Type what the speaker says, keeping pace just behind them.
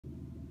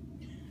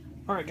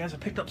Alright guys, I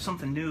picked up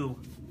something new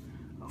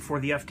for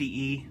the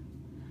FDE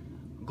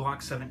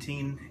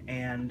G17,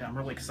 and I'm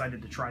really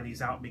excited to try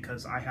these out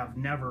because I have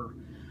never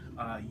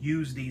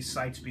used these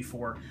sights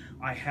before.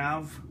 I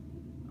have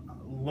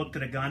looked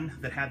at a gun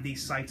that had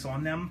these sights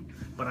on them,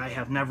 but I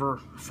have never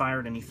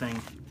fired anything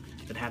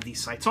that had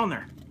these sights on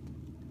there.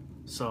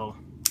 So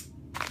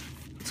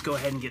let's go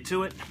ahead and get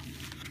to it.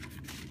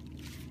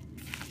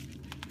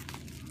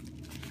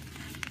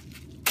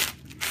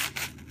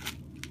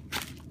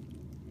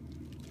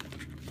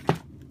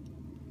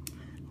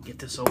 Get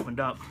this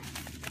opened up.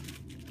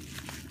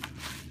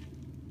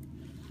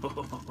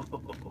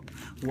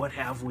 What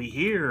have we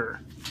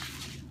here?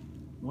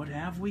 What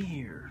have we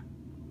here?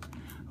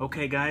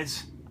 Okay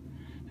guys,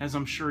 as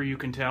I'm sure you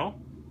can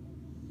tell,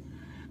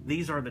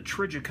 these are the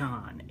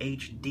Trijicon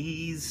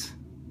HDs.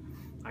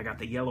 I got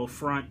the yellow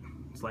front.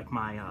 It's like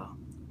my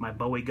my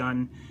Bowie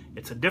gun.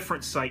 It's a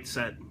different sight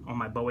set on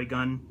my Bowie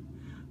gun.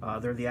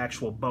 They're the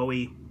actual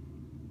Bowie,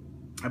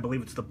 I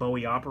believe it's the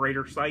Bowie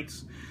operator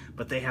sights,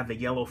 but they have the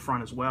yellow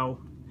front as well,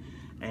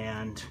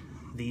 and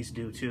these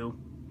do too.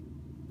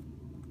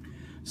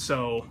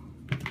 So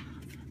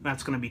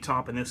that's going to be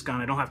topping this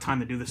gun. I don't have time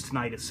to do this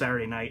tonight. It's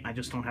Saturday night. I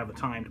just don't have the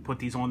time to put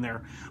these on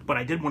there. But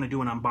I did want to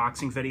do an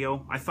unboxing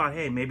video. I thought,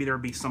 hey, maybe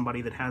there'd be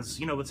somebody that has,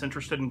 you know, that's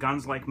interested in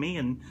guns like me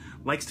and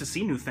likes to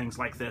see new things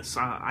like this.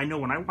 I know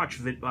when I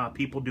watch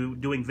people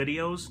doing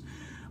videos,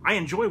 I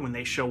enjoy when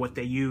they show what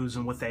they use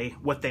and what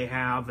they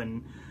have,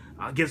 and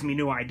gives me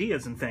new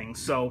ideas and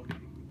things. So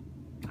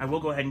I will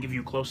go ahead and give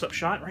you a close-up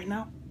shot right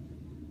now.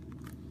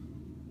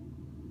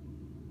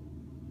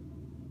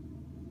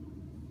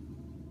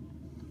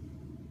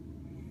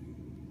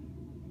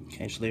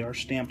 Okay, so they are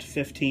stamped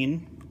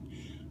 15.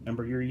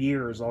 Remember, your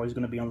year is always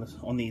going to be on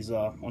these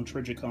on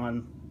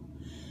Trijicon.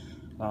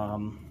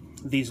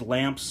 These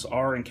lamps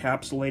are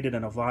encapsulated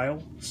in a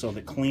vial, so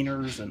that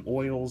cleaners and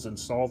oils and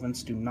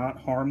solvents do not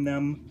harm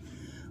them.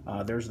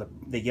 There's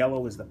the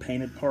yellow is the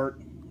painted part,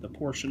 the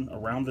portion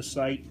around the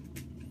sight.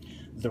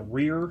 The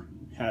rear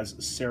has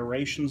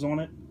serrations on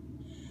it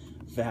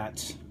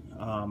that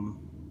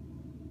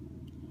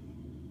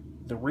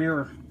the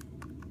rear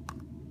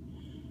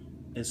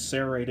is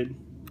serrated,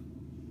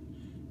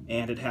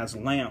 and it has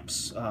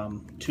lamps,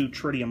 2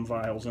 tritium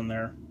vials in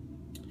there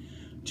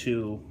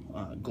to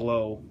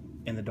glow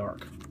in the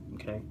dark.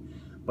 Okay,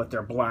 but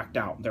they're blacked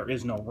out. There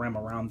is no rim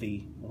around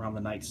the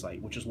night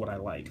sight, which is what I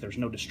like. There's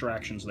no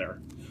distractions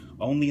there.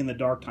 Only in the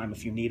dark time,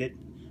 if you need it,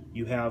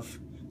 you have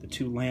the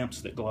 2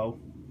 lamps that glow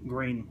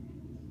green,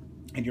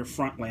 and your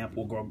front lamp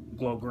will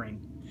glow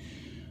green.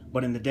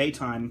 But in the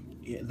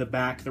daytime,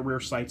 the rear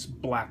sight's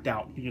blacked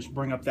out. You just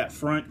bring up that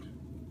front,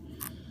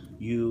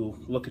 you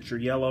look at your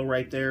yellow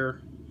right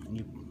there, and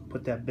you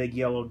put that big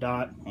yellow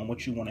dot on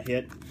what you want to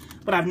hit.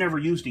 But I've never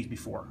used these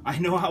before. I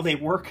know how they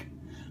work,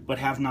 but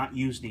have not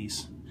used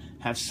these.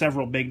 Have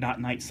several big dot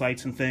night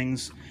sights and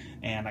things,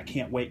 and I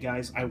can't wait,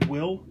 guys. I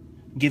will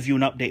give you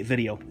an update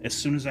video as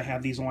soon as I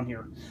have these on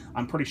here.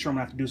 I'm pretty sure I'm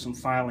gonna have to do some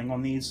filing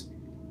on these.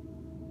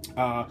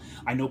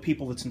 I know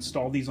people that's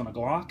installed these on a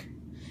Glock,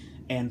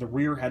 and the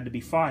rear had to be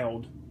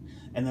filed,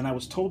 and then I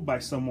was told by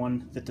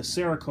someone that the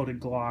Cerakoted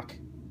Glock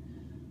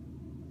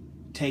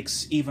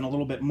takes even a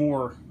little bit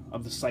more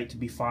of the sight to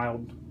be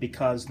filed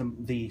because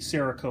the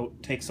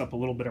Cerakote takes up a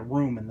little bit of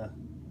room in the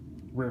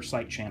rear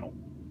sight channel.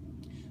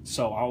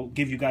 So I'll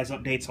give you guys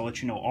updates. I'll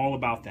let you know all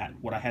about that,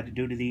 what I had to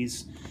do to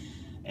these,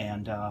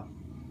 and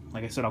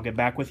like I said, I'll get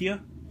back with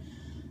you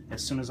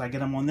as soon as I get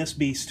them on this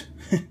beast.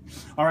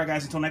 Alright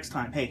guys, until next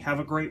time, hey, have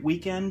a great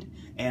weekend,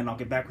 and I'll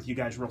get back with you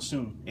guys real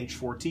soon.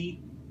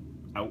 H4T,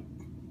 out.